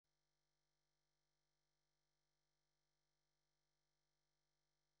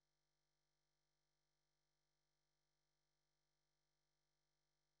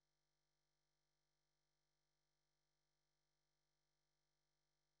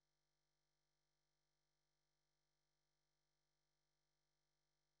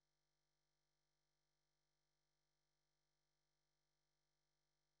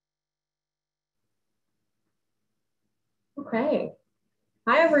Okay.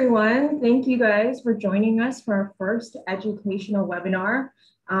 Hi, everyone. Thank you guys for joining us for our first educational webinar.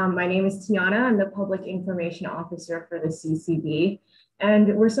 My name is Tiana. I'm the Public Information Officer for the CCB.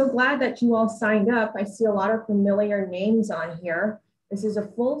 And we're so glad that you all signed up. I see a lot of familiar names on here. This is a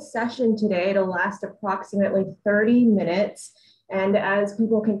full session today. It'll last approximately 30 minutes. And as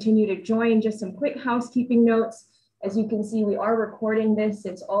people continue to join, just some quick housekeeping notes. As you can see, we are recording this.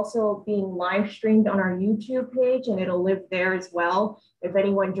 It's also being live streamed on our YouTube page, and it'll live there as well if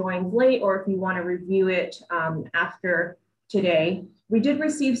anyone joins late or if you want to review it after today. We did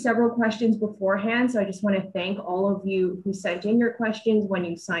receive several questions beforehand, so I just want to thank all of you who sent in your questions when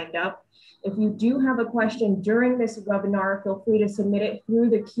you signed up. If you do have a question during this webinar, feel free to submit it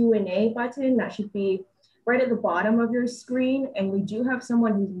through the Q&A button. That should be right at the bottom of your screen, and we do have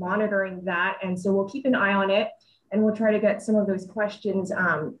someone who's monitoring that, and so we'll keep an eye on it. And we'll try to get some of those questions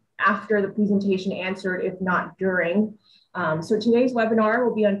after the presentation answered, if not during. So today's webinar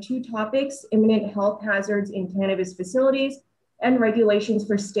will be on two topics: imminent health hazards in cannabis facilities and regulations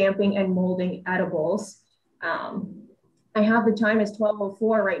for stamping and molding edibles. I have the time as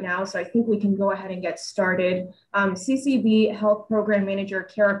 12:04 right now, so I think we can go ahead and get started. CCB Health Program Manager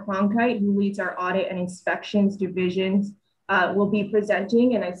Kara Cronkite, who leads our audit and inspections divisions, will be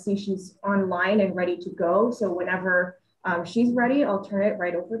presenting, and I see she's online and ready to go. So whenever she's ready, I'll turn it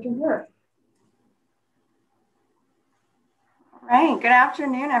right over to her. All right, good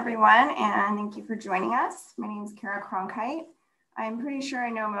afternoon, everyone, and thank you for joining us. My name is Kara Cronkite. I'm pretty sure I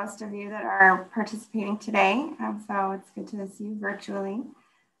know most of you that are participating today, so it's good to see you virtually.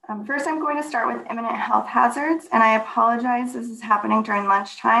 First, I'm going to start with imminent health hazards, and I apologize, this is happening during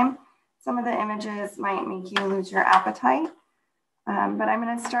lunchtime. Some of the images might make you lose your appetite. But I'm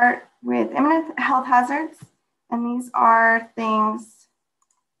going to start with imminent health hazards, and these are things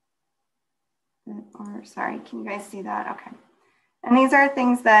that are, sorry, can you guys see that? Okay. And these are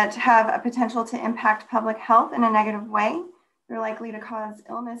things that have a potential to impact public health in a negative way. They're likely to cause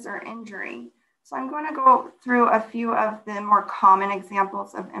illness or injury. So I'm going to go through a few of the more common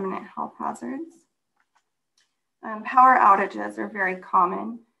examples of imminent health hazards. Power outages are very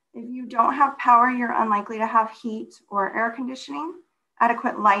common. If you don't have power, you're unlikely to have heat or air conditioning,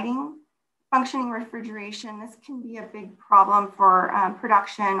 adequate lighting, functioning refrigeration. This can be a big problem for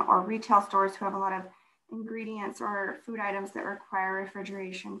production or retail stores who have a lot of ingredients or food items that require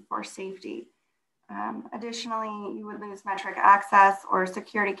refrigeration for safety. Additionally, you would lose metric access or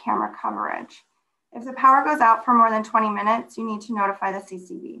security camera coverage. If the power goes out for more than 20 minutes, you need to notify the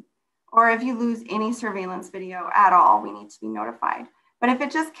CCB. Or if you lose any surveillance video at all, we need to be notified. But if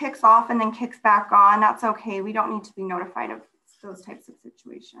it just kicks off and then kicks back on, that's okay. We don't need to be notified of those types of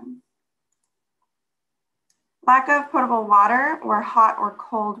situations. Lack of potable water or hot or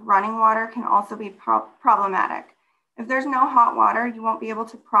cold running water can also be problematic. If there's no hot water, you won't be able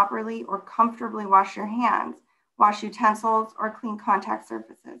to properly or comfortably wash your hands, wash utensils, or clean contact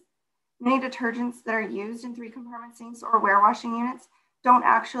surfaces. Many detergents that are used in 3-compartment sinks or warewashing units don't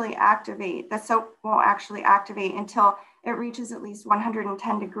actually activate. The soap won't actually activate until it reaches at least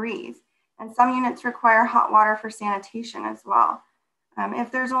 110 degrees. And some units require hot water for sanitation as well.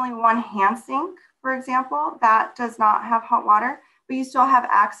 If there's only one hand sink, for example, that does not have hot water, but you still have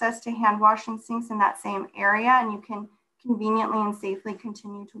access to hand washing sinks in that same area, and you can conveniently and safely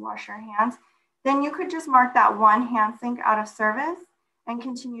continue to wash your hands, then you could just mark that one hand sink out of service and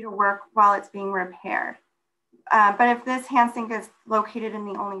continue to work while it's being repaired. But if this hand sink is located in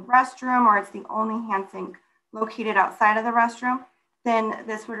the only restroom, or it's the only hand sink located outside of the restroom, then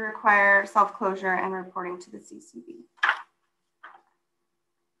this would require self-closure and reporting to the CCB.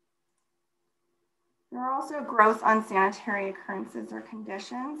 There are also gross unsanitary occurrences or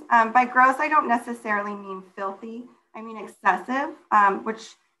conditions. By gross, I don't necessarily mean filthy. I mean excessive,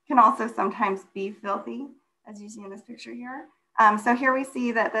 which can also sometimes be filthy, as you see in this picture here. So here we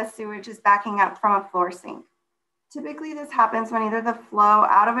see that the sewage is backing up from a floor sink. Typically, this happens when either the flow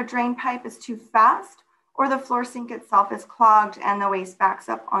out of a drain pipe is too fast or the floor sink itself is clogged and the waste backs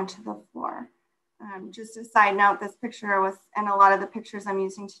up onto the floor. Just a side note, this picture was, and a lot of the pictures I'm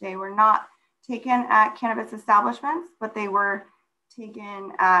using today were not taken at cannabis establishments, but they were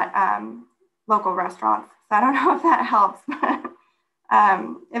taken at local restaurants. So I don't know if that helps, but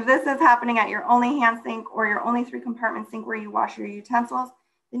if this is happening at your only hand sink or your only 3-compartment sink where you wash your utensils,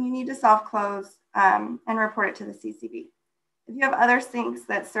 then you need to self-close and report it to the CCB. If you have other sinks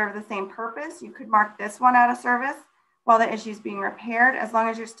that serve the same purpose, you could mark this one out of service while the issue is being repaired, as long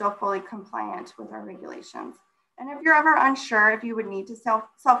as you're still fully compliant with our regulations. And if you're ever unsure if you would need to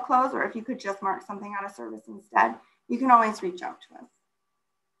self-close or if you could just mark something out of service instead, you can always reach out to us.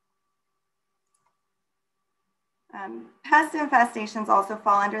 Pest infestations also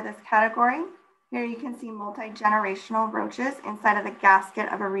fall under this category. Here you can see multi-generational roaches inside of the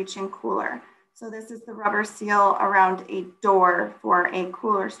gasket of a reach-in cooler. So this is the rubber seal around a door for a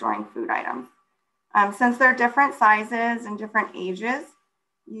cooler storing food items. Since they're different sizes and different ages,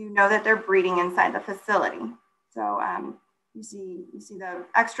 you know that they're breeding inside the facility. So you see the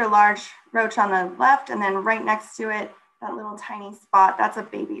extra large roach on the left, and then right next to it, that little tiny spot, that's a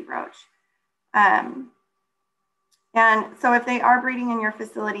baby roach. And so if they are breeding in your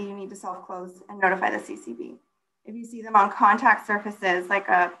facility, you need to self-close and notify the CCB. If you see them on contact surfaces, like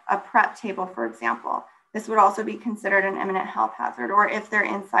a prep table, for example, this would also be considered an imminent health hazard, or if they're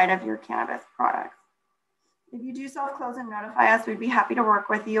inside of your cannabis products. If you do self-close and notify us, we'd be happy to work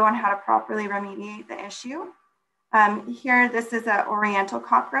with you on how to properly remediate the issue. Here, this is an oriental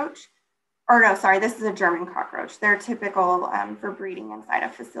cockroach, or no, sorry, this is a German cockroach. They're typical for breeding inside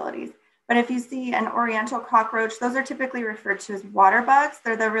of facilities. But if you see an oriental cockroach, those are typically referred to as water bugs.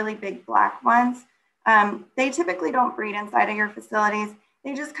 They're the really big black ones. They typically don't breed inside of your facilities.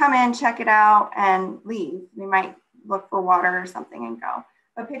 They just come in, check it out, and leave. They might look for water or something and go.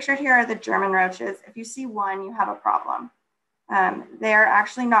 But pictured here are the German roaches. If you see one, you have a problem. They're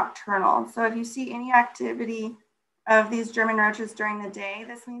actually nocturnal. So if you see any activity of these German roaches during the day,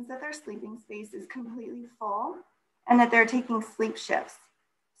 this means that their sleeping space is completely full and that they're taking sleep shifts.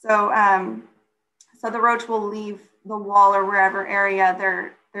 So, so the roach will leave the wall or wherever area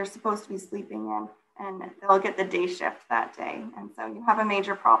they're supposed to be sleeping in, and they'll get the day shift that day. And so you have a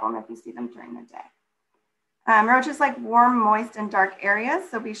major problem if you see them during the day. Roaches like warm, moist, and dark areas.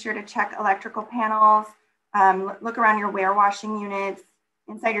 So be sure to check electrical panels, look around your warewashing units,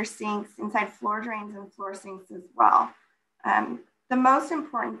 inside your sinks, inside floor drains and floor sinks as well. The most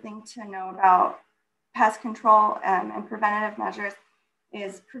important thing to know about pest control and preventative measures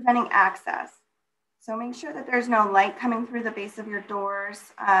is preventing access. So make sure that there's no light coming through the base of your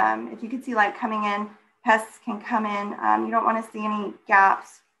doors. If you can see light coming in, pests can come in. You don't want to see any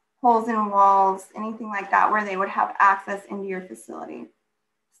gaps, holes in walls, anything like that where they would have access into your facility.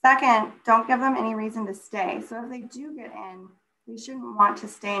 Second, don't give them any reason to stay. So if they do get in, they shouldn't want to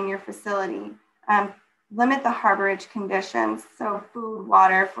stay in your facility. Limit the harborage conditions, so food,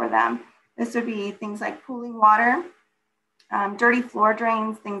 water for them. This would be things like pooling water, dirty floor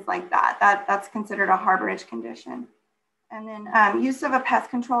drains, things like that. That's considered a harborage condition. And then use of a pest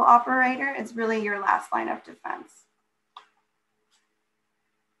control operator is really your last line of defense.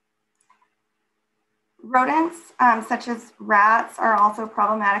 Rodents, such as rats, are also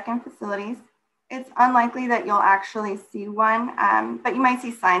problematic in facilities. It's unlikely that you'll actually see one, but you might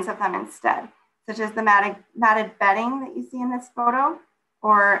see signs of them instead, such as the matted bedding that you see in this photo,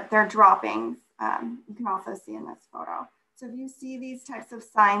 or their droppings, you can also see in this photo. So if you see these types of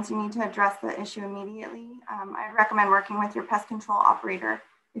signs, you need to address the issue immediately. I'd recommend working with your pest control operator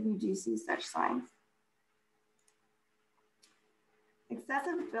if you do see such signs.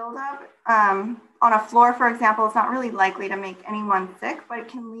 Excessive buildup on a floor, for example, is not really likely to make anyone sick, but it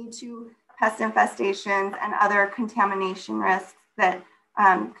can lead to pest infestations and other contamination risks that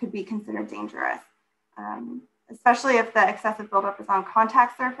could be considered dangerous, especially if the excessive buildup is on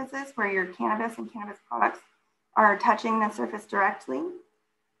contact surfaces where your cannabis and cannabis products are touching the surface directly.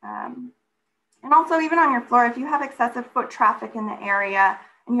 And also even on your floor, if you have excessive foot traffic in the area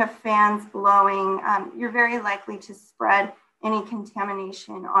and you have fans blowing, you're very likely to spread any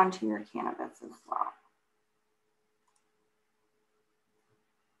contamination onto your cannabis as well.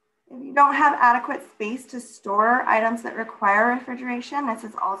 If you don't have adequate space to store items that require refrigeration, this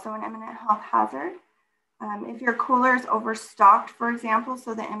is also an imminent health hazard. If your cooler is overstocked, for example,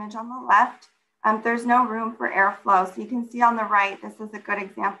 so the image on the left, there's no room for airflow. So you can see on the right, this is a good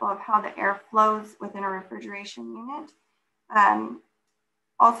example of how the air flows within a refrigeration unit.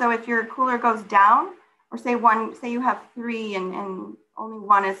 Also, if your cooler goes down, or say you have three and only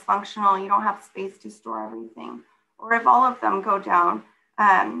one is functional, you don't have space to store everything. Or if all of them go down,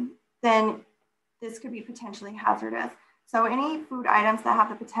 then this could be potentially hazardous. So any food items that have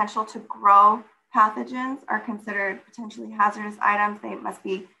the potential to grow pathogens are considered potentially hazardous items. They must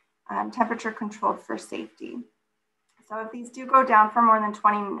be temperature controlled for safety. So if these do go down for more than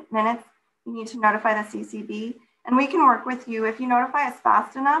 20 minutes, you need to notify the CCB, and we can work with you. If you notify us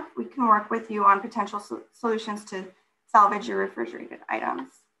fast enough, we can work with you on potential solutions to salvage your refrigerated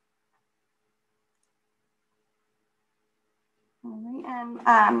items. All right,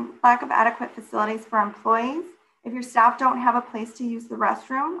 and lack of adequate facilities for employees. If your staff don't have a place to use the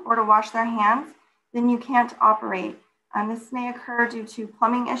restroom or to wash their hands, then you can't operate. This may occur due to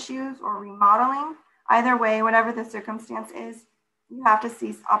plumbing issues or remodeling. Either way, whatever the circumstance is, you have to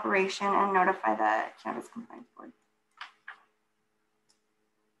cease operation and notify the Cannabis Compliance Board.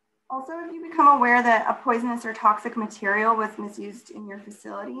 Also, if you become aware that a poisonous or toxic material was misused in your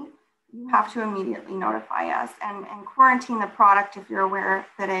facility, you have to immediately notify us and quarantine the product if you're aware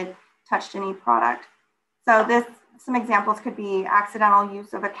that it touched any product. So some examples could be accidental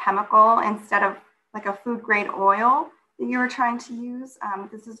use of a chemical instead of like a food grade oil that you were trying to use.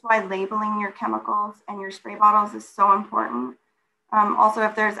 This is why labeling your chemicals and your spray bottles is so important. Also,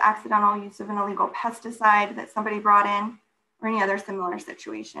 if there's accidental use of an illegal pesticide that somebody brought in or any other similar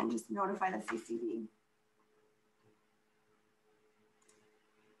situation, just notify the CCB.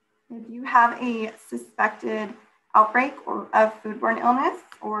 If you have a suspected outbreak of foodborne illness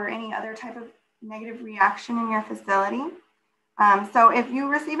or any other type of negative reaction in your facility, so if you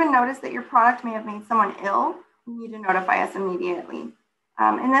receive a notice that your product may have made someone ill, you need to notify us immediately.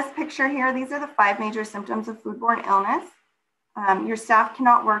 In this picture here, these are the 5 major symptoms of foodborne illness. Your staff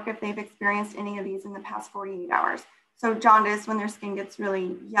cannot work if they've experienced any of these in the past 48 hours. So jaundice, when their skin gets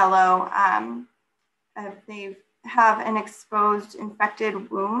really yellow, if they have an exposed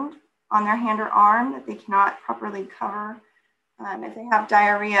infected wound on their hand or arm that they cannot properly cover, if they have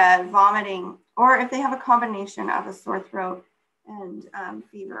diarrhea, vomiting, or if they have a combination of a sore throat and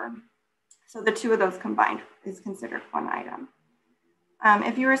fever. So the 2 of those combined is considered one item.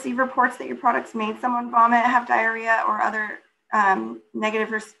 If you receive reports that your products made someone vomit, have diarrhea, or other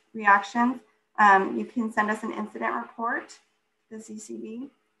negative reactions, you can send us an incident report to the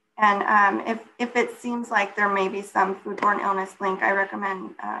CCB. And if it seems like there may be some foodborne illness link, I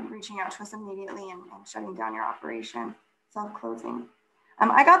recommend reaching out to us immediately and shutting down your operation, self-closing.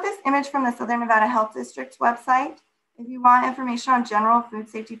 I got this image from the Southern Nevada Health District's website. If you want information on general food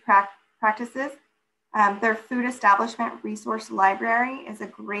safety practices, their food establishment resource library is a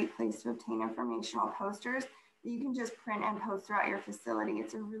great place to obtain informational posters that you can just print and post throughout your facility.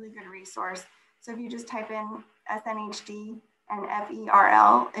 It's a really good resource. So if you just type in SNHD and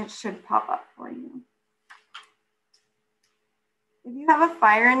FERL, it should pop up for you. If you have a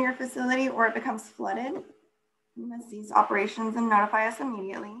fire in your facility or it becomes flooded, you must cease operations and notify us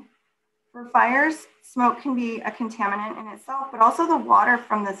immediately. For fires, smoke can be a contaminant in itself, but also the water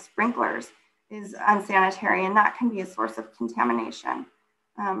from the sprinklers is unsanitary, and that can be a source of contamination.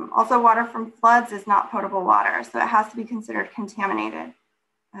 Also, water from floods is not potable water, so it has to be considered contaminated.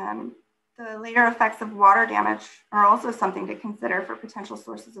 The later effects of water damage are also something to consider for potential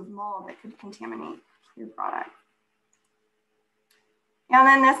sources of mold that could contaminate your product. And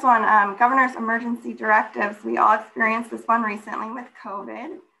then this one, governor's emergency directives. We all experienced this one recently with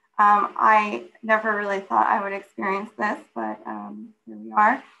COVID. I never really thought I would experience this, but here we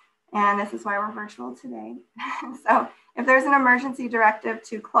are. And this is why we're virtual today. So if there's an emergency directive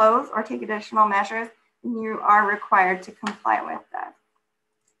to close or take additional measures, then you are required to comply with this.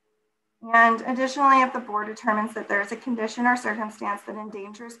 And additionally, if the board determines that there's a condition or circumstance that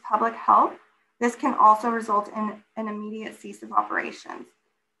endangers public health, this can also result in an immediate cease of operations.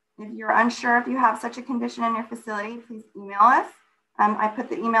 If you're unsure if you have such a condition in your facility, please email us. I put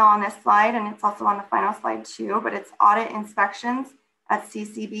the email on this slide, and it's also on the final slide too, but it's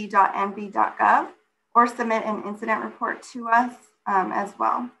auditinspections@ccb.nv.gov, or submit an incident report to us as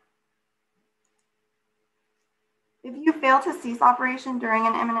well. If you fail to cease operation during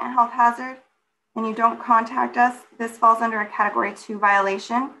an imminent health hazard and you don't contact us, this falls under a Category 2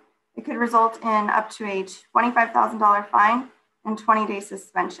 violation. It could result in up to a $25,000 fine and 20-day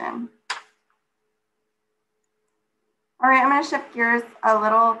suspension. All right, I'm going to shift gears a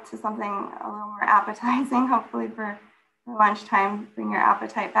little to something a little more appetizing, hopefully for lunchtime, bring your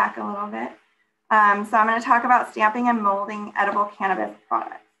appetite back a little bit. So I'm going to talk about stamping and molding edible cannabis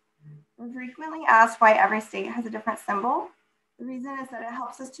products. We're frequently asked why every state has a different symbol. The reason is that it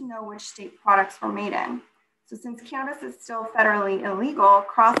helps us to know which state products were made in. So since cannabis is still federally illegal,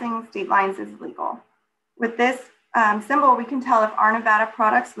 crossing state lines is legal. With this symbol, we can tell if our Nevada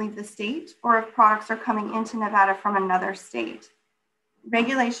products leave the state or if products are coming into Nevada from another state.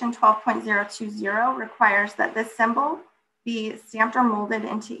 Regulation 12.020 requires that this symbol be stamped or molded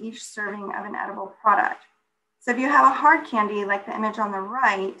into each serving of an edible product. So if you have a hard candy like the image on the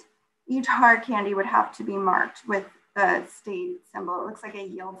right, each hard candy would have to be marked with the state symbol. It looks like a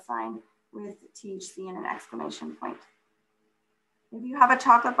yield sign with THC and an exclamation point. If you have a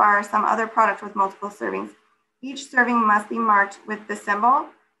chocolate bar or some other product with multiple servings, each serving must be marked with the symbol,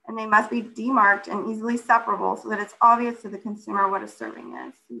 and they must be demarked and easily separable so that it's obvious to the consumer what a serving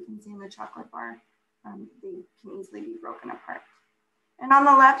is. So you can see in the chocolate bar, they can easily be broken apart. And on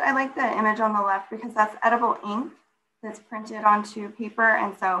the left, I like the image on the left because that's edible ink that's printed onto paper,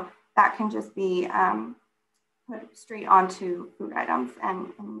 and so that can just be put straight onto food items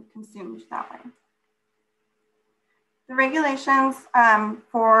and consumed that way. The regulations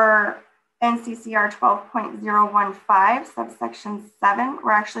for NCCR 12.015, subsection 7,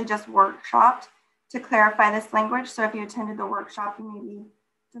 were actually just workshopped to clarify this language. So if you attended the workshop, you may be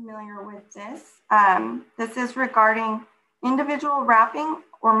familiar with this. This is regarding individual wrapping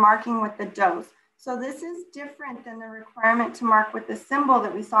or marking with the dose. So this is different than the requirement to mark with the symbol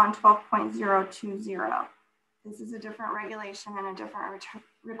that we saw in 12.020. This is a different regulation and a different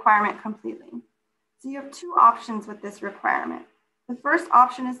requirement completely. So you have two options with this requirement. The first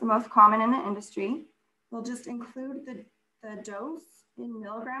option is the most common in the industry. They'll just include the dose in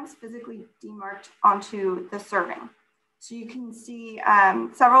milligrams physically demarked onto the serving. So you can see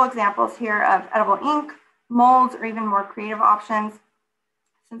several examples here of edible ink, molds, or even more creative options.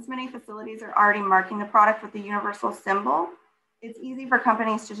 Since many facilities are already marking the product with the universal symbol, it's easy for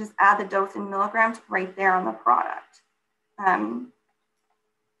companies to just add the dose in milligrams right there on the product. And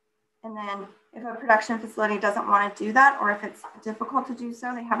then if a production facility doesn't want to do that, or if it's difficult to do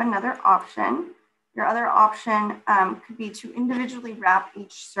so, they have another option. Your other option could be to individually wrap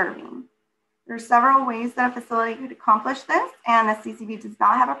each serving. There are several ways that a facility could accomplish this, and the CCB does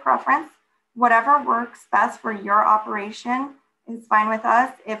not have a preference. Whatever works best for your operation is fine with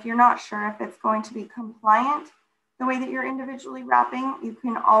us. If you're not sure if it's going to be compliant the way that you're individually wrapping, you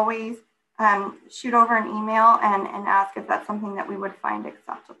can always shoot over an email and ask if that's something that we would find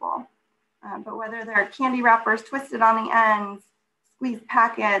acceptable. But whether they're candy wrappers twisted on the ends, squeezed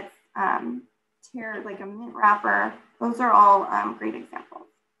packets, tear like a mint wrapper, those are all great examples.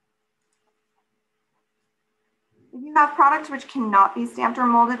 If you have products which cannot be stamped or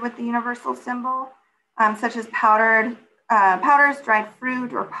molded with the universal symbol, such as powders, dried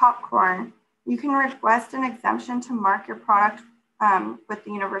fruit, or popcorn, you can request an exemption to mark your product with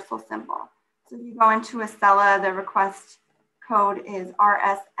the universal symbol. So if you go into Acela, the request code is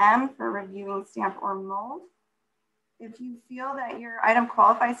RSM for reviewing, stamp, or mold. If you feel that your item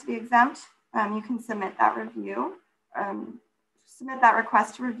qualifies to be exempt, you can submit that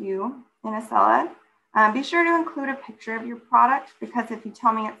request to review in Acela. Be sure to include a picture of your product, because if you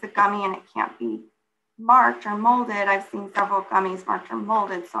tell me it's a gummy and it can't be marked or molded, I've seen several gummies marked or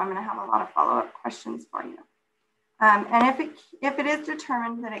molded, so I'm going to have a lot of follow-up questions for you. And if it is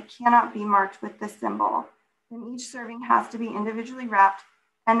determined that it cannot be marked with the symbol, then each serving has to be individually wrapped,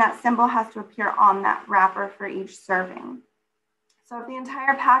 and that symbol has to appear on that wrapper for each serving. So if the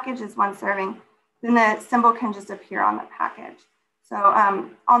entire package is one serving, then the symbol can just appear on the package. So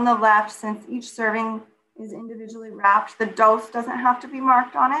on the left, since each serving is individually wrapped, the dose doesn't have to be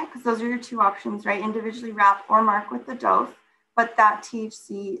marked on it, because those are your two options, right? Individually wrap or mark with the dose, but that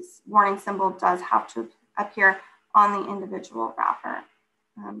THC warning symbol does have to appear on the individual wrapper.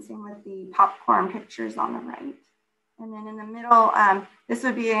 Same with the popcorn pictures on the right. And then in the middle, this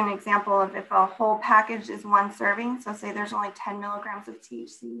would be an example of if a whole package is one serving. So say there's only 10 milligrams of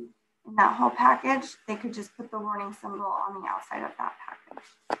THC in that whole package, they could just put the warning symbol on the outside of that package.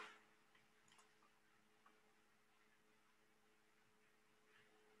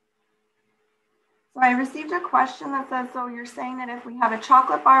 So I received a question that says, so you're saying that if we have a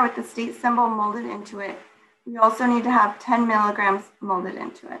chocolate bar with the state symbol molded into it, we also need to have 10 milligrams molded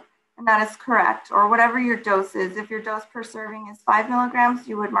into it. And that is correct, or whatever your dose is. If your dose per serving is 5 milligrams,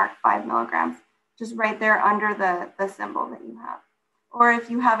 you would mark 5 milligrams, just right there under the symbol that you have. Or if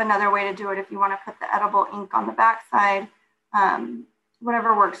you have another way to do it, if you want to put the edible ink on the backside,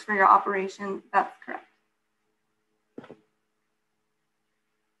 whatever works for your operation, that's correct.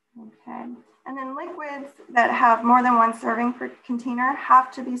 Okay, and then liquids that have more than one serving per container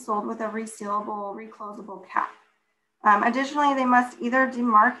have to be sold with a resealable, reclosable cap. Additionally, they must either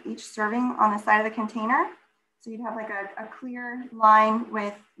demark each serving on the side of the container. So you'd have like a clear line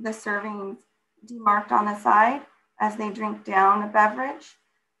with the servings demarked on the side as they drink down the beverage.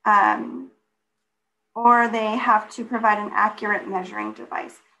 Or they have to provide an accurate measuring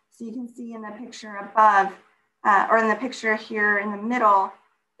device. So you can see in the picture above, or in the picture here in the middle,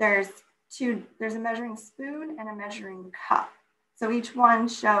 there's a measuring spoon and a measuring cup. So each one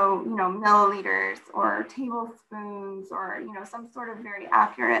show, milliliters or tablespoons or, some sort of very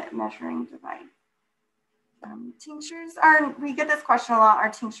accurate measuring device. Tinctures we get this question a lot, are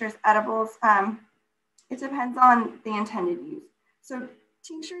tinctures edibles? It depends on the intended use. So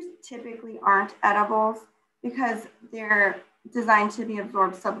tinctures typically aren't edibles because they're designed to be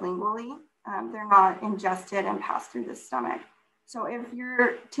absorbed sublingually. They're not ingested and passed through the stomach. So if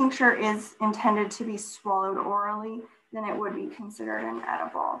your tincture is intended to be swallowed orally, then it would be considered an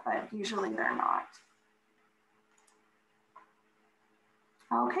edible, but usually they're not.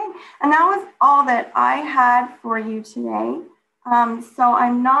 Okay, and that was all that I had for you today. So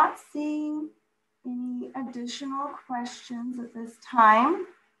I'm not seeing any additional questions at this time.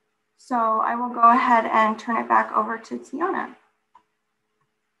 So I will go ahead and turn it back over to Tiana.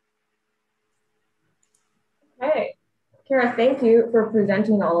 Okay, Kara, thank you for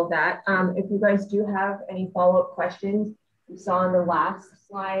presenting all of that. If you guys do have any follow-up questions, you saw on the last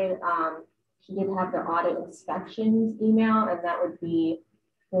slide, she did have the audit inspections email, and that would be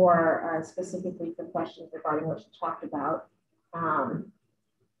for specifically for questions regarding what she talked about.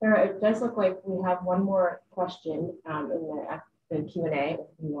 Kara, it does look like we have one more question in the Q&A if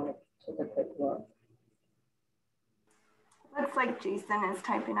you want to take a quick look. Looks like Jason is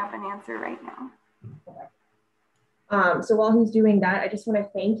typing up an answer right now. Okay. So while he's doing that, I just want to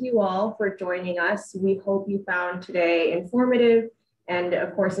thank you all for joining us. We hope you found today informative. And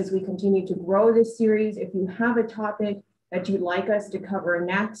of course, as we continue to grow this series, if you have a topic that you'd like us to cover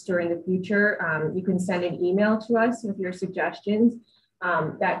next or in the future, you can send an email to us with your suggestions.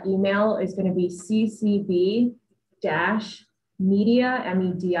 That email is going to be ccb-media,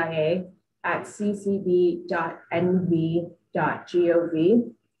 M-E-D-I-A, at ccb.nv.gov.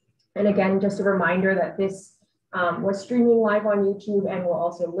 And again, just a reminder that this was streaming live on YouTube and will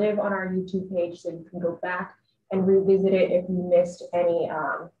also live on our YouTube page, so you can go back and revisit it if you missed any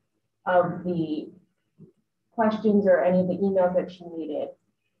of the questions or any of the emails that you needed.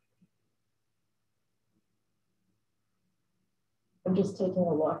 I'm just taking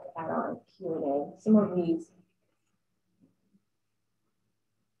a look at our Q&A. Some of these.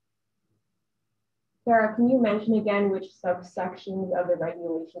 Sarah, can you mention again which subsections of the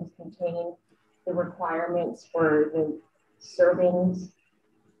regulations contain the requirements for the servings?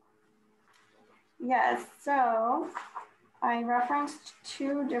 Yes, so I referenced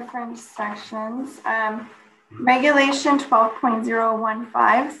two different sections. Regulation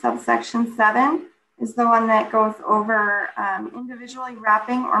 12.015, subsection 7, is the one that goes over individually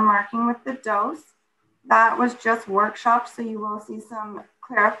wrapping or marking with the dose. That was just workshopped, so you will see some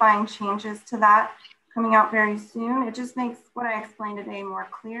clarifying changes to that coming out very soon. It just makes what I explained today more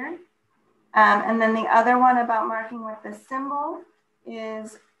clear. And then the other one about marking with the symbol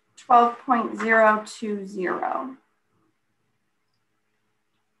is 12.020.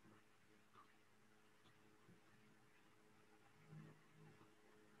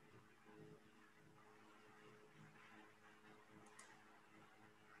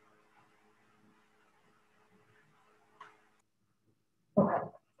 Okay,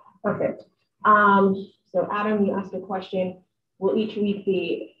 perfect. So Adam, you asked a question. Will each week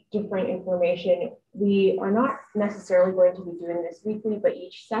be different information? We are not necessarily going to be doing this weekly, but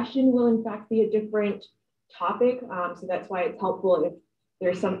each session will in fact be a different topic. So that's why it's helpful if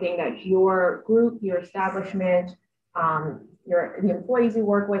there's something that your group, your establishment, the employees you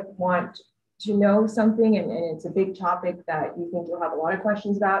work with want to know something, and it's a big topic that you think you'll have a lot of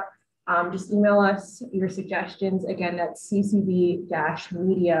questions about. Just email us your suggestions. Again, that's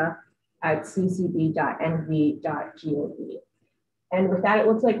ccb-media@ccb.nv.gov. And with that, it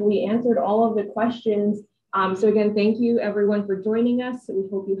looks like we answered all of the questions. So again, thank you everyone for joining us. We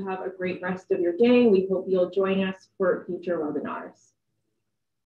hope you have a great rest of your day. We hope you'll join us for future webinars.